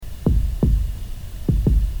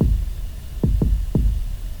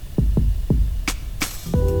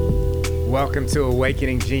Welcome to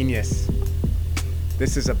Awakening Genius.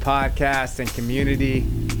 This is a podcast and community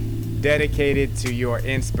dedicated to your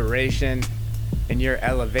inspiration and your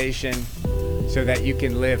elevation so that you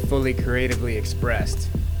can live fully creatively expressed.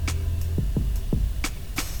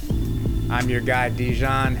 I'm your guide,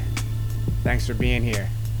 Dijon. Thanks for being here.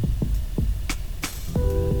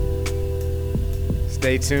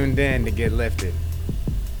 Stay tuned in to get lifted.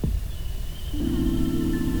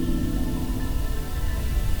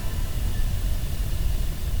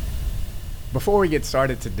 Before we get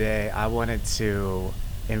started today, I wanted to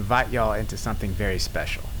invite y'all into something very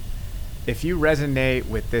special. If you resonate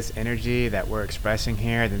with this energy that we're expressing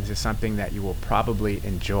here, then this is something that you will probably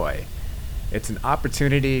enjoy. It's an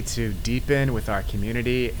opportunity to deepen with our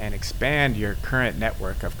community and expand your current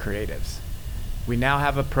network of creatives. We now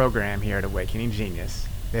have a program here at Awakening Genius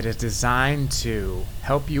that is designed to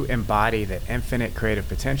help you embody the infinite creative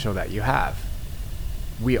potential that you have.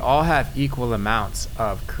 We all have equal amounts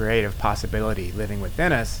of creative possibility living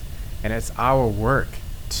within us, and it's our work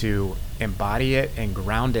to embody it and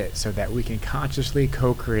ground it so that we can consciously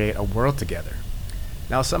co-create a world together.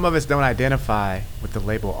 Now, some of us don't identify with the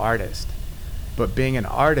label artist, but being an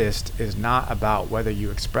artist is not about whether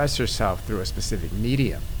you express yourself through a specific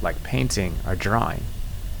medium, like painting or drawing.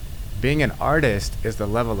 Being an artist is the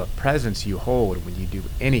level of presence you hold when you do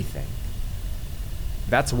anything.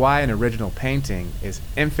 That's why an original painting is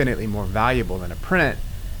infinitely more valuable than a print,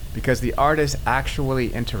 because the artist actually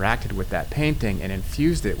interacted with that painting and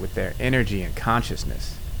infused it with their energy and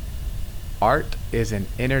consciousness. Art is an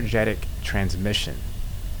energetic transmission,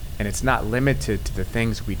 and it's not limited to the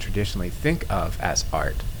things we traditionally think of as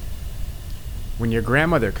art. When your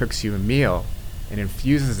grandmother cooks you a meal and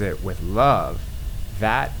infuses it with love,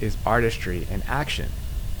 that is artistry in action.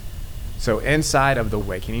 So inside of the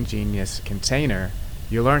Awakening Genius container,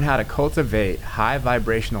 you'll learn how to cultivate high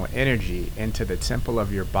vibrational energy into the temple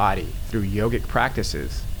of your body through yogic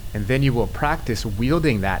practices, and then you will practice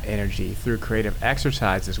wielding that energy through creative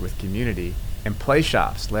exercises with community and play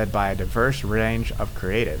shops led by a diverse range of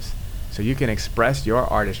creatives, so you can express your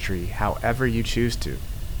artistry however you choose to.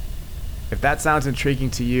 If that sounds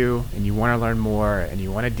intriguing to you and you want to learn more and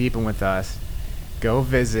you want to deepen with us, go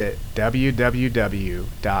visit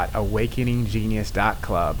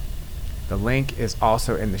www.awakeninggenius.club. The link is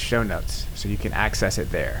also in the show notes, so you can access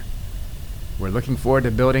it there. We're looking forward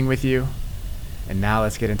to building with you, and now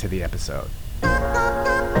let's get into the episode.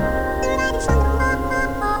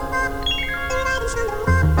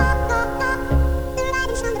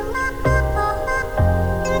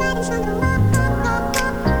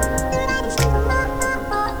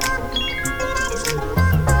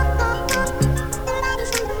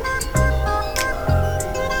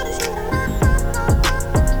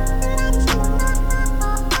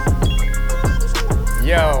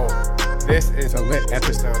 Yo, this is a lit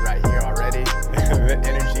episode right here already. The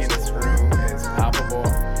energy in this room is palpable,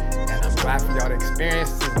 and I'm glad for y'all to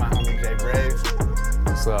experience. This is my homie Jay Brave.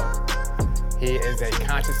 What's up? He is a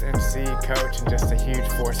conscious MC, coach, and just a huge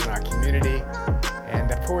force in our community. And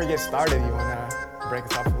before we get started, you wanna break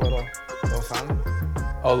us off a little something?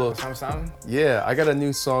 Oh, look. Something? Yeah, I got a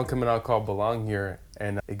new song coming out called Belong Here,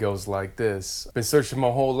 and it goes like this. Been searching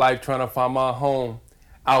my whole life trying to find my home.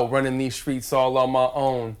 Out running these streets all on my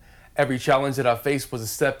own. Every challenge that I faced was a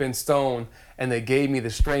stepping stone, and they gave me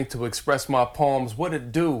the strength to express my poems. What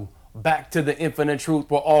it do? Back to the infinite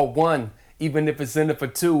truth, we're all one. Even if it's in it for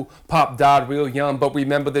two. Pop died real young, but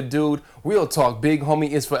remember the dude. Real talk, big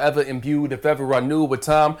homie is forever imbued. If ever I knew what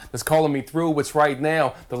time that's calling me through, it's right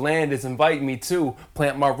now. The land is inviting me to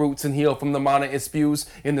plant my roots and heal from the mana it spews.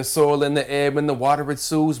 In the soil, in the air, in the water it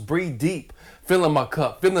soothes. Breathe deep. Filling my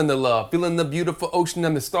cup, feeling the love, feeling the beautiful ocean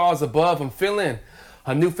and the stars above. I'm feeling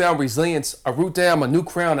a newfound resilience, a root down, a new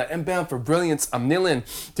crown, an inbound for brilliance. I'm kneeling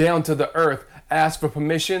down to the earth, ask for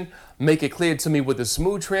permission, make it clear to me with a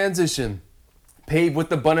smooth transition. Paved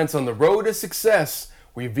with abundance on the road to success.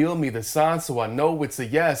 Reveal me the signs so I know it's a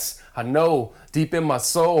yes. I know deep in my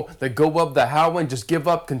soul that go up the how and just give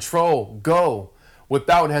up control. Go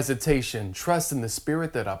without hesitation, trust in the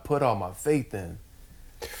spirit that I put all my faith in.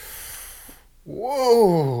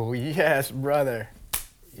 Whoa, yes, brother.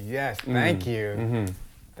 Yes, thank you. Mm-hmm.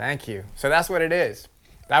 Thank you. So that's what it is.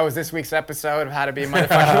 That was this week's episode of How to Be a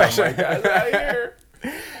Motherfucking Legend. Oh my God, right here.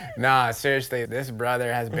 Nah, seriously, this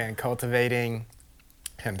brother has been cultivating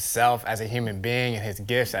himself as a human being and his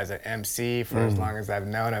gifts as an MC for as long as I've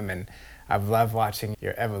known him. And I've loved watching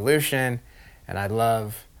your evolution, and I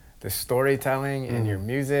love the storytelling in your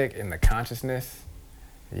music and the consciousness.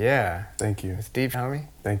 Yeah. Thank you. It's deep, homie.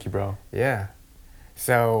 Thank you, bro. Yeah.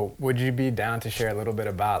 So would you be down to share a little bit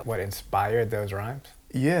about what inspired those rhymes?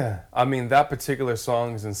 Yeah, I mean, that particular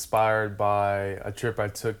song is inspired by a trip I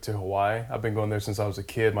took to Hawaii. I've been going there since I was a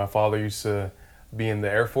kid. My father used to be in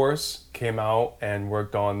the Air Force, came out and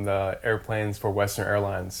worked on the airplanes for Western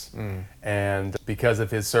Airlines. And because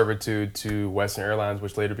of his servitude to Western Airlines,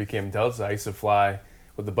 which later became Delta, I used to fly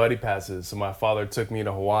with the buddy passes. So my father took me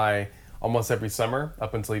to Hawaii almost every summer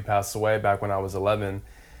up until he passed away back when I was 11.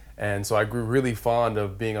 And so I grew really fond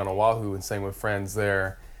of being on Oahu and staying with friends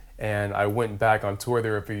there. And I went back on tour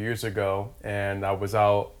there a few years ago, and I was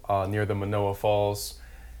out near the Manoa Falls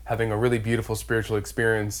having a really beautiful spiritual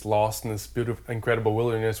experience, lost in this beautiful, incredible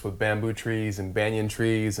wilderness with bamboo trees and banyan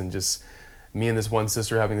trees, and just me and this one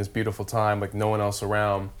sister having this beautiful time, like no one else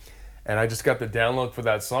around. And I just got the download for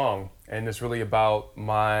that song, and it's really about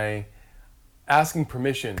my asking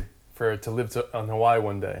permission to live on Hawaii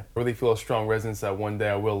one day. I really feel a strong resonance that one day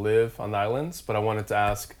I will live on the islands, but I wanted to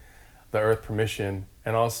ask the earth permission,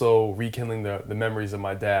 and also rekindling the memories of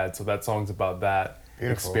my dad. So that song's about that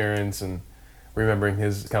experience and remembering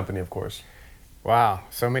his company, of course. Wow,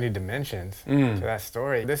 so many dimensions to that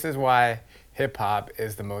story. This is why hip hop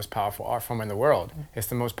is the most powerful art form in the world. It's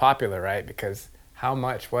the most popular, right? Because how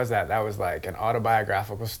much was that? That was like an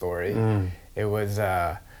autobiographical story. It was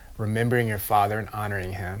remembering your father and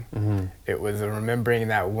honoring him. It was remembering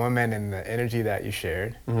that woman and the energy that you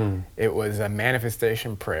shared. It was a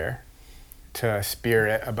manifestation prayer to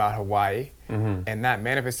spirit about Hawaii. And that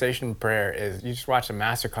manifestation prayer is, you just watch a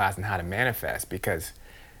masterclass on how to manifest, because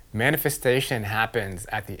manifestation happens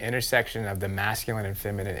at the intersection of the masculine and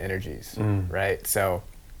feminine energies, right? So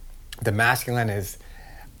the masculine is,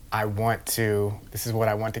 this is what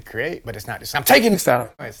I want to create, but it's not just, I'm taking this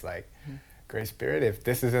out. It's like, Great Spirit, if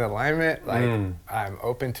this is in alignment, like I'm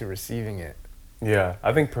open to receiving it. Yeah,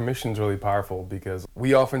 I think permission is really powerful, because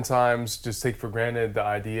we oftentimes just take for granted the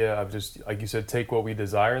idea of just, like you said, take what we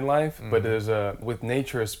desire in life. But with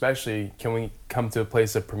nature especially, can we come to a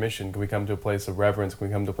place of permission? Can we come to a place of reverence? Can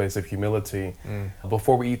we come to a place of humility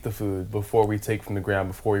before we eat the food, before we take from the ground,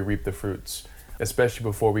 before we reap the fruits, especially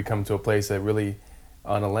before we come to a place that really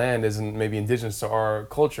on a land isn't maybe indigenous to our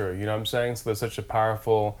culture, you know what I'm saying? So there's such a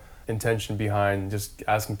powerful intention behind just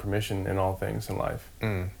asking permission in all things in life,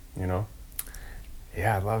 you know?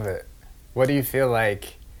 Yeah, I love it. What do you feel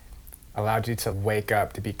like allowed you to wake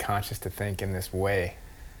up, to be conscious, to think in this way?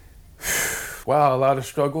 Wow, a lot of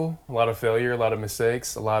struggle, a lot of failure, a lot of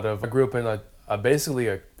mistakes, I grew up in basically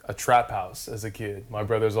a trap house as a kid. My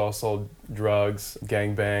brothers all sold drugs,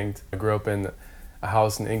 gang banged. I grew up in a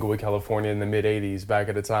house in Inglewood, California in the mid 80s, back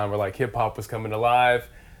at a time where like hip hop was coming alive.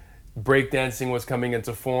 Breakdancing was coming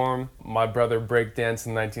into form. My brother breakdanced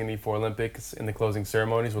in the 1984 Olympics in the closing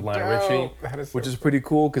ceremonies with Lionel Richie, which is pretty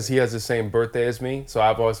cool because he has the same birthday as me. So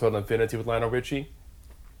I've always felt an affinity with Lionel Richie.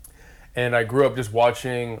 And I grew up just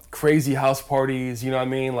watching crazy house parties, you know what I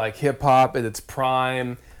mean? Like hip hop at its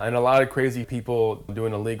prime, and a lot of crazy people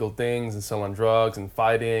doing illegal things and selling drugs and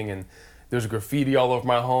fighting. And there's graffiti all over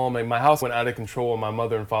my home. And my house went out of control when my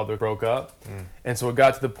mother and father broke up. And so it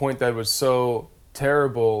got to the point that it was so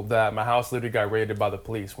terrible that my house literally got raided by the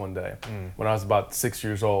police one day when I was about 6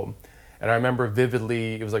 years old. And I remember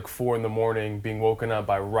vividly, it was like 4 a.m, being woken up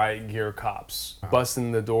by riot gear cops,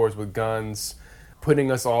 busting the doors with guns,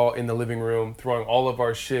 putting us all in the living room, throwing all of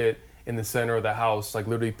our shit in the center of the house, like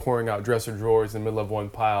literally pouring out dresser drawers in the middle of one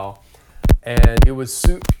pile. And it was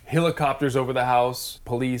helicopters over the house,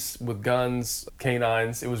 police with guns,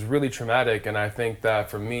 canines. It was really traumatic. And I think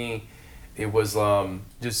that for me, it was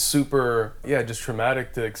just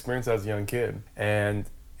traumatic to experience as a young kid. And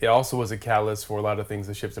it also was a catalyst for a lot of things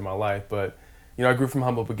that shifted my life. But, you know, I grew from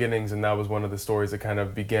humble beginnings, and that was one of the stories that kind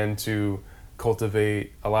of began to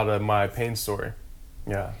cultivate a lot of my pain story.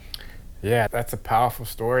 Yeah. Yeah, that's a powerful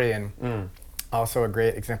story, and also a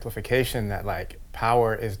great exemplification that like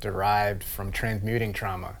power is derived from transmuting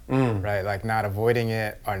trauma, right? Like not avoiding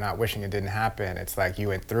it or not wishing it didn't happen. It's like you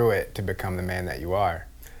went through it to become the man that you are.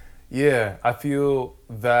 Yeah, I feel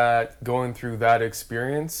that going through that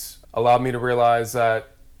experience allowed me to realize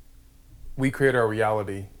that we create our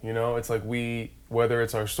reality, you know? It's like whether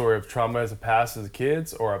it's our story of trauma as a past as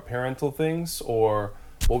kids or our parental things or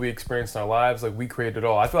what we experienced in our lives, like we create it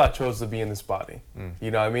all. I feel I chose to be in this body, you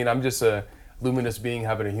know what I mean? I'm just a luminous being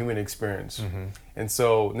having a human experience. And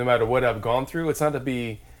so no matter what I've gone through, it's not to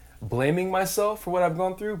be blaming myself for what I've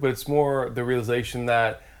gone through, but it's more the realization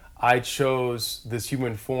that I chose this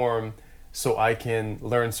human form so I can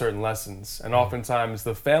learn certain lessons. And oftentimes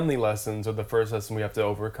the family lessons are the first lesson we have to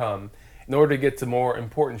overcome in order to get to more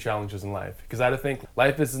important challenges in life. Because I think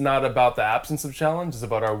life is not about the absence of challenge, it's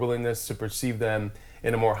about our willingness to perceive them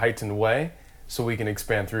in a more heightened way. so we can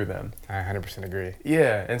expand through them. I 100% agree.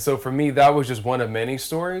 Yeah, and so for me, that was just one of many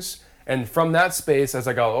stories. And from that space, as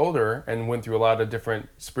I got older and went through a lot of different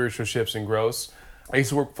spiritual shifts and growths, I used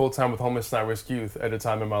to work full-time with homeless and at-risk youth at a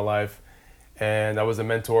time in my life. And I was a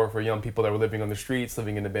mentor for young people that were living on the streets,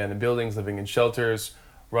 living in abandoned buildings, living in shelters,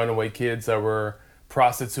 runaway kids that were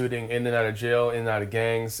prostituting in and out of jail, in and out of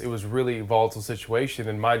gangs. It was really a volatile situation,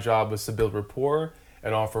 and my job was to build rapport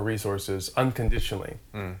and offer resources unconditionally,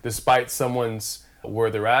 despite someone's where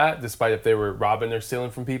they're at, despite if they were robbing or stealing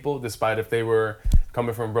from people, despite if they were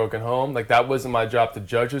coming from a broken home. Like, that wasn't my job to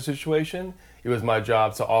judge the situation. It was my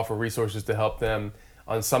job to offer resources to help them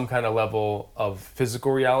on some kind of level of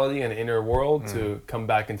physical reality and inner world to come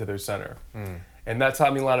back into their center. And that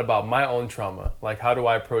taught me a lot about my own trauma. Like, how do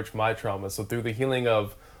I approach my trauma? So through the healing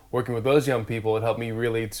of working with those young people, it helped me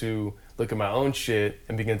really to look at my own shit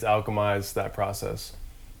and begin to alchemize that process.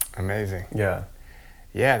 Amazing. Yeah.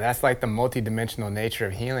 Yeah, that's like the multidimensional nature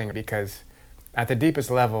of healing, because at the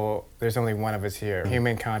deepest level, there's only one of us here.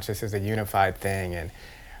 Human conscious is a unified thing, and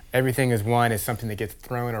everything is one is something that gets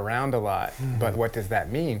thrown around a lot. But what does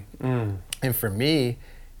that mean? And for me,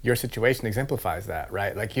 your situation exemplifies that,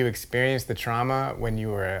 right? Like, you experienced the trauma when you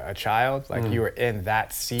were a child, like you were in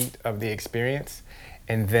that seat of the experience.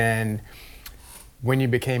 And then when you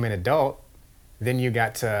became an adult, then you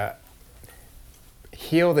got to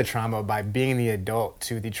heal the trauma by being the adult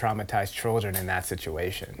to the traumatized children in that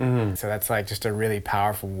situation. So that's like just a really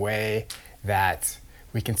powerful way that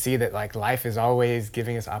we can see that, like, life is always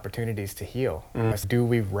giving us opportunities to heal. Do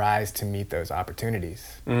we rise to meet those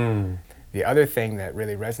opportunities? The other thing that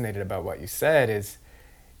really resonated about what you said is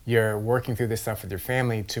you're working through this stuff with your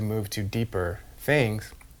family to move to deeper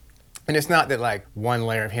things. And it's not that, like, one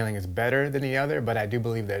layer of healing is better than the other, but I do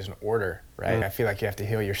believe there's an order, right? I feel like you have to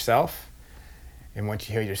heal yourself. And once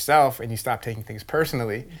you heal yourself and you stop taking things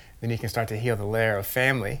personally, then you can start to heal the layer of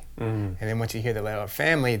family. And then once you heal the layer of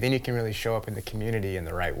family, then you can really show up in the community in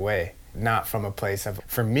the right way. Not from a place of,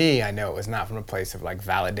 for me, I know it was not from a place of, like,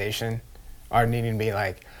 validation or needing to be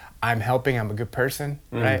like, I'm helping, I'm a good person,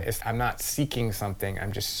 right? I'm not seeking something,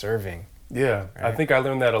 I'm just serving. Yeah, right? I think I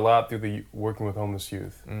learned that a lot through the working with homeless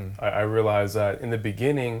youth. I realized that in the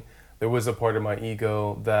beginning, there was a part of my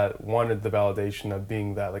ego that wanted the validation of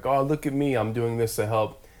being that, like, oh, look at me, I'm doing this to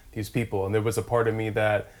help these people. And there was a part of me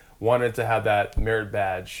that wanted to have that merit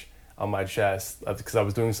badge on my chest because I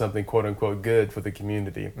was doing something quote unquote good for the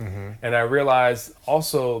community. And I realized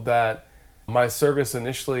also that my service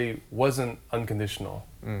initially wasn't unconditional.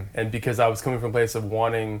 And because I was coming from a place of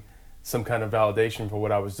wanting some kind of validation for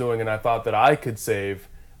what I was doing, and I thought that I could save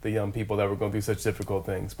the young people that were going through such difficult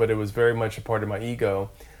things. But it was very much a part of my ego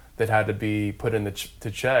that had to be put in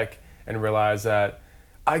to check and realize that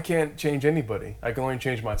I can't change anybody. I can only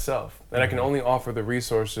change myself. And I can only offer the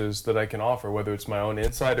resources that I can offer, whether it's my own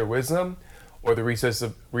insight or wisdom, or the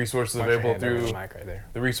resources available through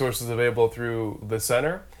the resources available through the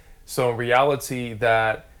center. So in reality,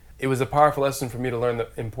 that it was a powerful lesson for me to learn the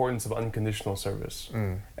importance of unconditional service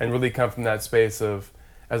and really come from that space of,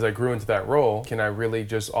 as I grew into that role, can I really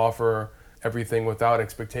just offer everything without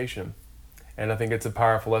expectation? And I think it's a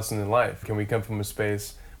powerful lesson in life. Can we come from a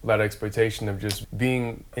space without expectation of just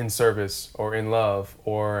being in service or in love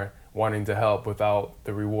or wanting to help without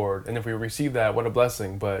the reward? And if we receive that, what a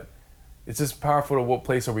blessing. But it's just powerful to what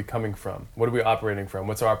place are we coming from? What are we operating from?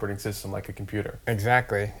 What's our operating system, like a computer?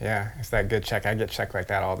 Exactly, yeah. It's that good check. I get checked like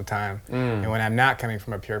that all the time. And when I'm not coming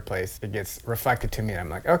from a pure place, it gets reflected to me. And I'm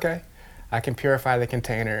like, okay, I can purify the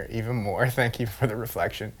container even more. Thank you for the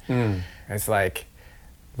reflection. It's like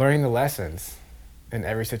learning the lessons in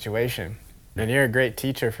every situation. And you're a great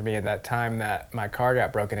teacher for me at that time that my car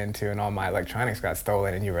got broken into and all my electronics got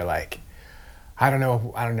stolen, and you were like, I don't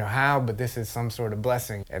know how, but this is some sort of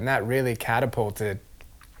blessing. And that really catapulted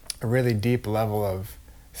a really deep level of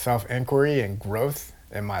self-inquiry and growth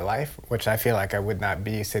in my life, which I feel like I would not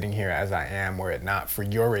be sitting here as I am were it not for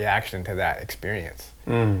your reaction to that experience.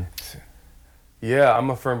 Yeah, I'm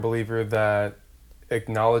a firm believer that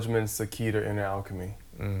acknowledgement's the key to inner alchemy.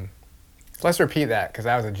 Let's repeat that, because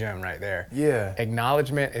that was a gem right there. Yeah.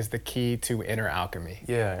 Acknowledgement is the key to inner alchemy.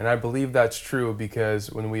 Yeah, and I believe that's true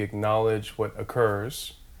because when we acknowledge what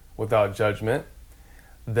occurs without judgment,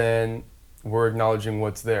 then we're acknowledging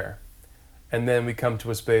what's there. And then we come to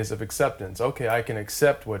a space of acceptance. Okay, I can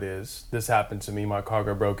accept what is. This happened to me, my car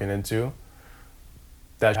got broken into.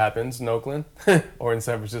 That happens in Oakland or in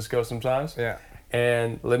San Francisco sometimes. Yeah.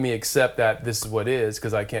 And let me accept that this is what is,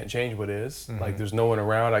 because I can't change what is. Like, there's no one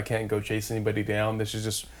around. I can't go chase anybody down. This is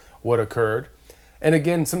just what occurred. And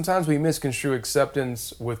again, sometimes we misconstrue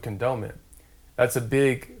acceptance with condonement. That's a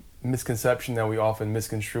big misconception that we often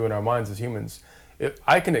misconstrue in our minds as humans. If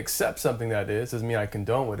I can accept something that is, doesn't mean I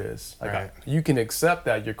condone what is. Like Right. you can accept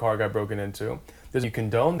that your car got broken into. Doesn't you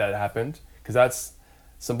condone that happened, because that's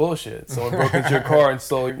some bullshit. Someone broke into your car and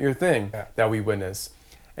stole your thing that we witness.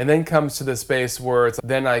 And then comes to the space where it's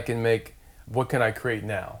then I can make, what can I create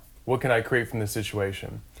now? What can I create from this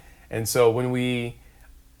situation? And so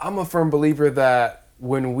I'm a firm believer that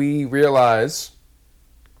when we realize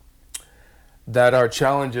that our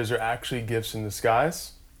challenges are actually gifts in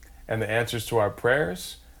disguise and the answers to our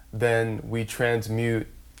prayers, then we transmute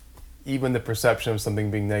even the perception of something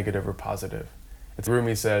being negative or positive. It's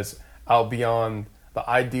Rumi says, out beyond the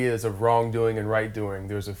ideas of wrongdoing and right doing,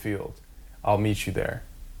 there's a field. I'll meet you there.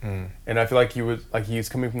 And I feel like he's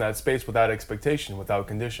coming from that space without expectation, without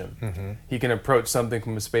condition. He can approach something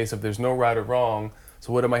from a space of there's no right or wrong,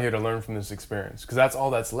 so what am I here to learn from this experience? Because that's all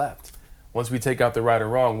that's left. Once we take out the right or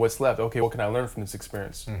wrong, what's left? Okay, what can I learn from this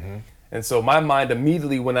experience? And so my mind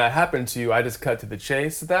immediately, when that happened to you, I just cut to the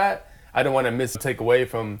chase of that. I don't want to take away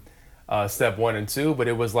from step 1 and 2, but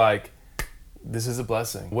it was like, this is a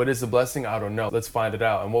blessing. What is the blessing? I don't know. Let's find it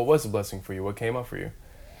out. And what was the blessing for you? What came up for you?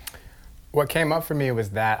 What came up for me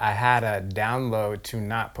was that I had a download to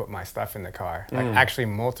not put my stuff in the car. Like actually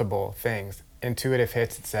multiple things. Intuitive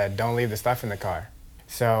hits that said, don't leave the stuff in the car.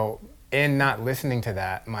 So in not listening to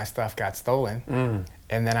that, my stuff got stolen.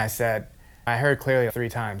 And then I heard clearly 3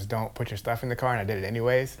 times, don't put your stuff in the car, and I did it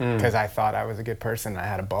anyways because I thought I was a good person. I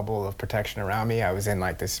had a bubble of protection around me. I was in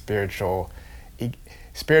like this spiritual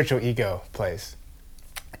ego place.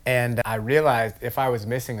 And I realized if I was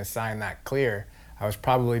missing a sign that clear, I was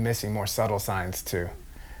probably missing more subtle signs too.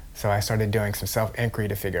 So I started doing some self-inquiry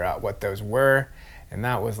to figure out what those were. And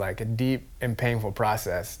that was like a deep and painful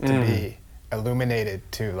process to be illuminated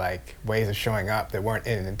to like ways of showing up that weren't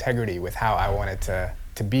in integrity with how I wanted to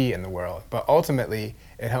be in the world. But ultimately,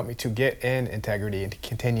 it helped me to get in integrity and to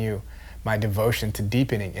continue my devotion to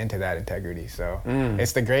deepening into that integrity. So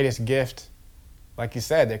it's the greatest gift, like you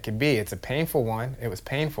said, there could be. It's a painful one. It was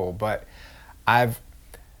painful, but I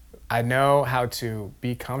know how to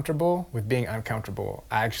be comfortable with being uncomfortable.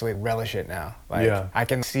 I actually relish it now. I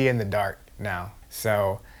can see in the dark now.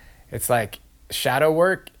 So it's like shadow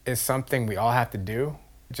work is something we all have to do.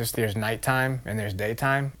 Just there's nighttime and there's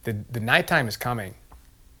daytime. The nighttime is coming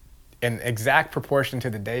in exact proportion to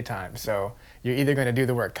the daytime. So you're either going to do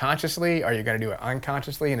the work consciously or you're going to do it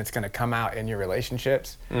unconsciously, and it's going to come out in your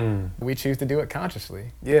relationships. We choose to do it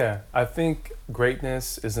consciously. Yeah, I think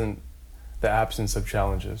greatness isn't the absence of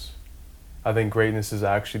challenges. I think greatness is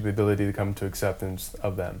actually the ability to come to acceptance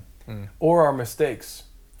of them. Or our mistakes,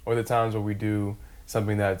 or the times where we do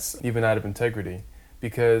something that's even out of integrity.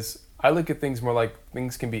 Because I look at things more like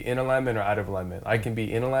things can be in alignment or out of alignment. I can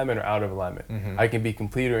be in alignment or out of alignment. I can be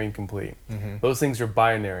complete or incomplete. Those things are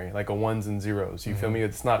binary, like a ones and zeros. You feel me?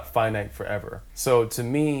 It's not finite forever. So to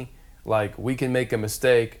me, like we can make a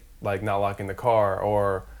mistake, like not locking the car,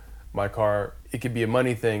 or my car, it could be a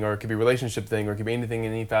money thing, or it could be a relationship thing, or it could be anything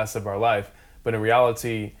in any facet of our life. But in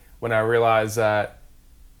reality, when I realize that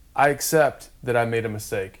I accept that I made a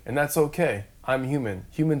mistake, and that's okay. I'm human.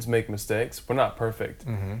 Humans make mistakes. We're not perfect.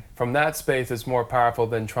 From that space, it's more powerful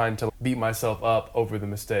than trying to beat myself up over the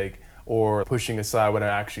mistake or pushing aside what I'm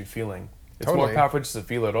actually feeling. It's more powerful just to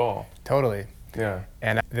feel it all. Totally. Yeah.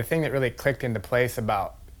 And the thing that really clicked into place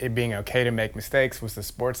about it being okay to make mistakes was the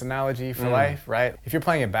sports analogy for life, right? If you're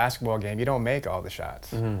playing a basketball game, you don't make all the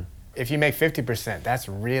shots. If you make 50%, that's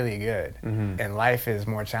really good. And life is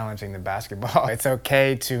more challenging than basketball. It's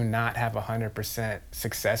okay to not have 100%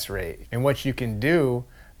 success rate. And what you can do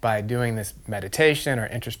by doing this meditation or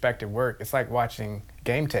introspective work, it's like watching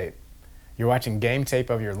game tape. You're watching game tape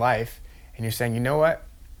of your life, and you're saying, you know what?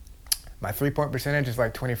 My 3-point percentage is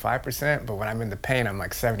like 25%, but when I'm in the paint, I'm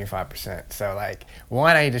like 75%. So like,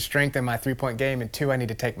 1, I need to strengthen my 3-point game, and 2, I need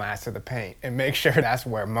to take my ass to the paint and make sure that's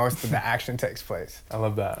where most of the action takes place. I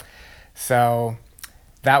love that. So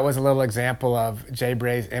that was a little example of Jay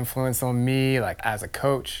Bray's influence on me, like as a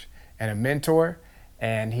coach and a mentor.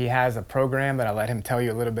 And he has a program that I'll let him tell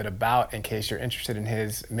you a little bit about in case you're interested in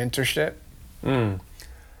his mentorship.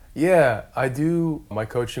 Yeah, I do my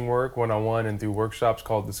coaching work one-on-one and through workshops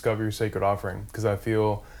called Discover Your Sacred Offering, because I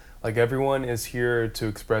feel like everyone is here to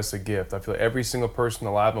express a gift. I feel like every single person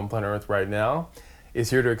alive on planet Earth right now is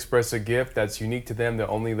here to express a gift that's unique to them that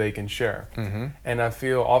only they can share. And I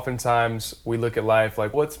feel oftentimes we look at life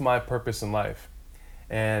like, what's my purpose in life?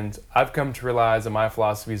 And I've come to realize in my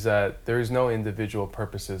philosophy is that there is no individual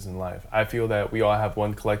purposes in life. I feel that we all have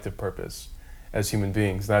one collective purpose as human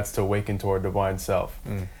beings, and that's to awaken to our divine self.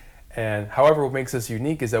 And however, what makes us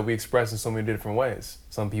unique is that we express in so many different ways.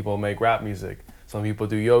 Some people make rap music. Some people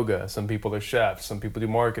do yoga. Some people are chefs. Some people do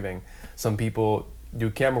marketing. Some people do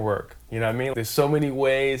camera work. You know what I mean? There's so many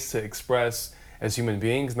ways to express as human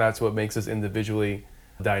beings, and that's what makes us individually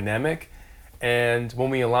dynamic. And when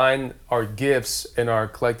we align our gifts and our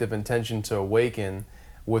collective intention to awaken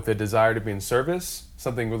with a desire to be in service,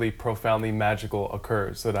 something really profoundly magical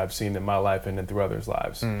occurs that I've seen in my life and through others'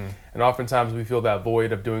 lives. And oftentimes we feel that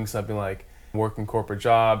void of doing something like working corporate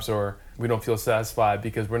jobs, or we don't feel satisfied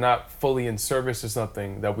because we're not fully in service to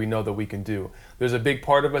something that we know that we can do. There's a big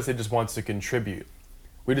part of us that just wants to contribute.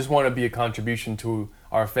 We just want to be a contribution to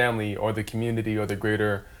our family or the community or the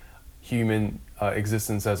greater human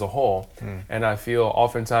existence as a whole. And I feel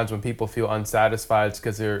oftentimes when people feel unsatisfied, it's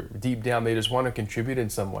because they're deep down, they just want to contribute in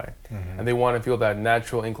some way. And they want to feel that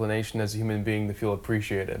natural inclination as a human being to feel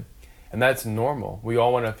appreciated. And that's normal. We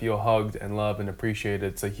all want to feel hugged and loved and appreciated.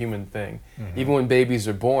 It's a human thing. Even when babies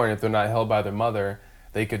are born, if they're not held by their mother,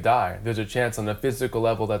 they could die. There's a chance on a physical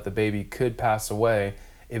level that the baby could pass away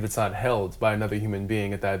if it's not held by another human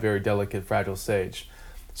being at that very delicate, fragile stage.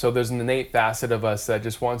 So there's an innate facet of us that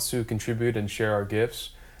just wants to contribute and share our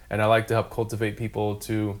gifts. And I like to help cultivate people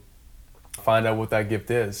to find out what that gift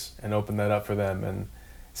is and open that up for them and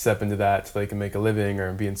step into that so they can make a living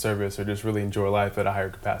or be in service or just really enjoy life at a higher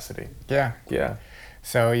capacity. Yeah. Yeah.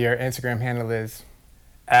 So your Instagram handle is?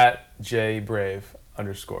 @jbrave_.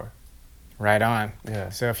 Right on. Yeah.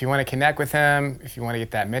 So if you want to connect with him, if you want to get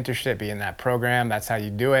that mentorship, be in that program, that's how you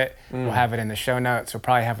do it. We'll have it in the show notes. We'll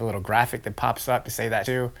probably have a little graphic that pops up to say that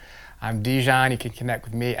too. I'm Dijon. You can connect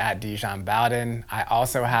with me @Dijon Bowden. I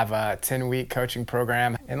also have a 10-week coaching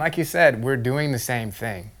program. And like you said, we're doing the same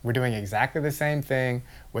thing. We're doing exactly the same thing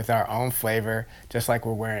with our own flavor, just like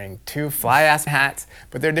we're wearing two fly-ass hats,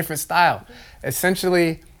 but they're different style.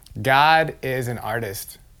 Essentially, God is an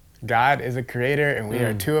artist. God is a creator, and we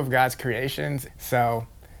are two of God's creations. So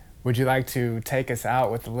would you like to take us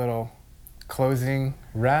out with a little closing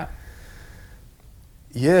rap?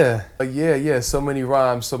 Yeah. So many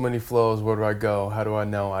rhymes, so many flows. Where do I go? How do I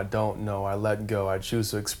know? I don't know. I let go. I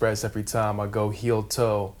choose to express every time I go heel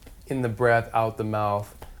toe. In the breath, out the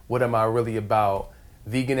mouth. What am I really about?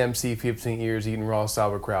 Vegan MC, 15 years, eating raw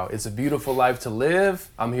sauerkraut. It's a beautiful life to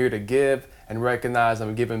live. I'm here to give and recognize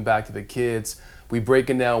I'm giving back to the kids. We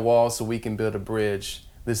breaking down walls so we can build a bridge.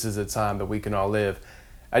 This is a time that we can all live.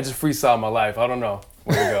 I just freestyle my life. I don't know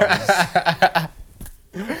where to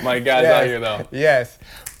go. My guys out here though. Yes.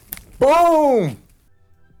 Boom!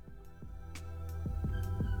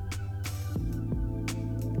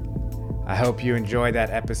 I hope you enjoyed that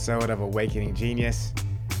episode of Awakening Genius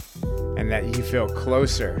and that you feel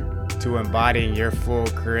closer to embodying your full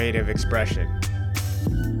creative expression.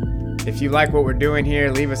 If you like what we're doing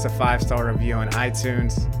here, leave us a 5-star review on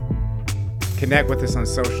iTunes. Connect with us on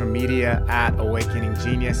social media @Awakening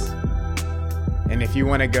Genius. And if you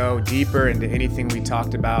want to go deeper into anything we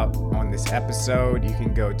talked about on this episode, you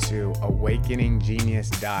can go to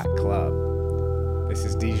awakeninggenius.club. This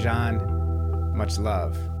is Dijon. Much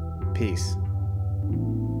love. Peace.